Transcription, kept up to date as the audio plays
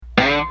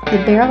The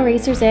Barrel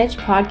Racer's Edge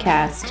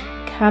podcast,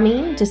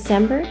 coming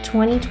December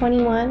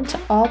 2021 to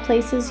all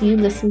places you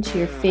listen to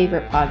your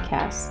favorite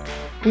podcasts.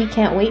 We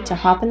can't wait to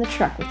hop in the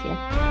truck with you.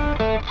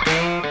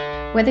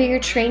 Whether you're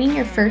training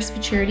your first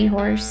maturity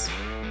horse,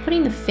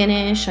 putting the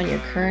finish on your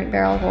current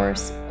barrel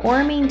horse,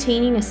 or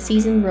maintaining a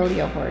seasoned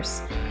rodeo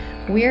horse,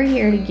 we're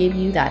here to give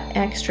you that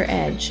extra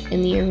edge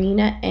in the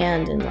arena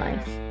and in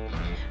life.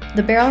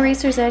 The Barrel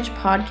Racer's Edge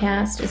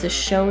podcast is a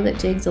show that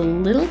digs a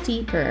little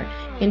deeper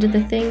into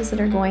the things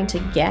that are going to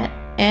get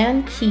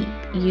and keep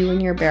you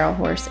and your barrel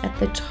horse at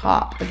the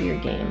top of your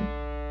game.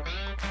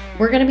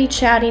 We're going to be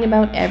chatting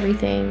about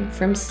everything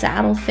from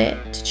saddle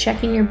fit to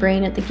checking your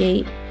brain at the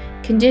gate,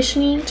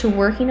 conditioning to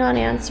working on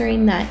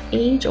answering that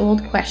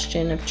age-old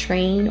question of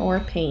train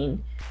or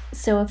pain.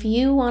 So if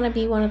you want to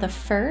be one of the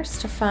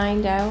first to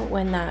find out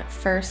when that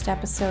first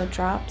episode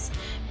drops,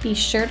 be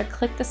sure to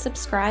click the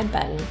subscribe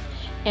button.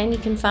 And you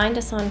can find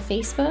us on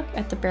Facebook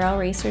at The Barrel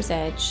Racer's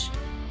Edge.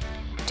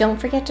 Don't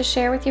forget to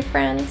share with your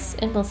friends,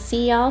 and we'll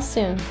see y'all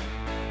soon.